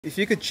If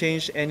you could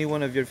change any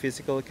one of your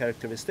physical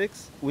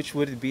characteristics, which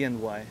would it be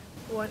and why?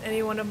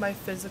 Any one of my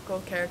physical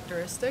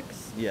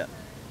characteristics? Yeah.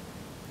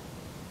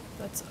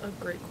 That's a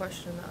great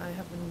question. I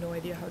have no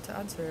idea how to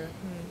answer.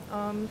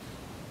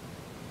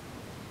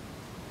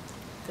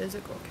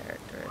 Physical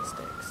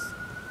characteristics.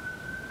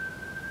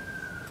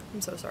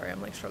 I'm so sorry.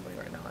 I'm like struggling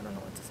right now. I don't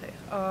know what to say.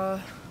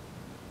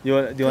 Do you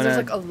want Because there's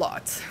to? like a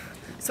lot,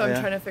 so Oh, I'm yeah?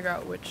 trying to figure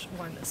out which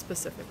one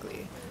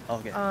specifically.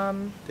 Okay.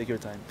 Take your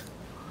time.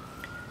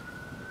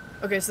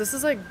 Okay, so this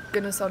is like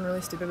gonna sound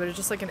really stupid, but it's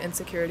just like an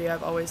insecurity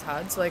I've always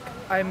had. So like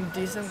I'm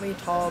decently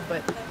tall,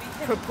 but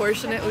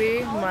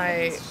proportionately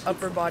my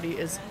upper body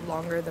is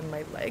longer than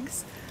my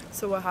legs.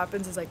 So what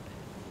happens is like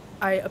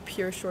I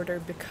appear shorter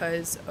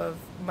because of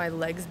my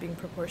legs being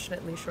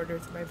proportionately shorter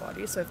to my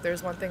body. So if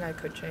there's one thing I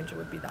could change, it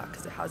would be that,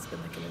 because it has been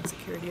like an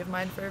insecurity of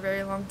mine for a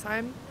very long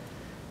time.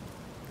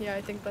 Yeah,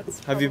 I think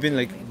that's. Have you been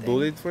probably like the main thing.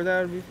 bullied for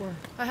that before?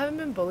 I haven't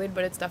been bullied,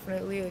 but it's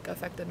definitely like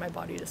affected my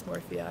body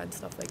dysmorphia and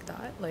stuff like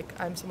that. Like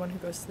I'm someone who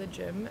goes to the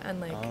gym,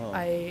 and like Oh.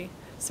 I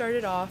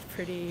started off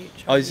pretty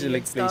chubby Oh, you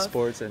like and play stuff.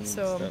 sports and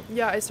So stuff.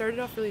 yeah, I started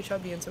off really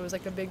chubby, and so it was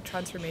like a big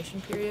transformation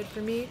period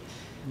for me.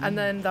 And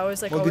then that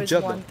was like Well, good always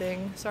job, one though.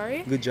 thing.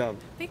 Sorry. Good job.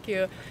 Thank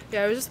you.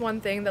 Yeah, it was just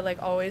one thing that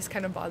like always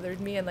kind of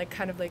bothered me and like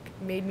kind of like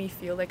made me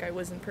feel like I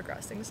wasn't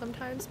progressing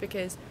sometimes,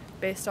 because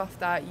based off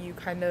that you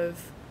kind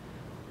of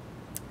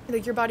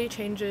like your body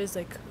changes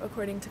like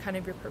according to kind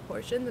of your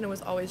proportions, and it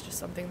was always just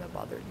something that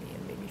bothered me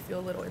and made me feel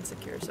a little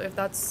insecure. So if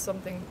there is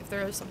something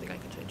I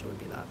could change, it would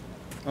be that.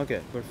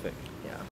 Okay, perfect.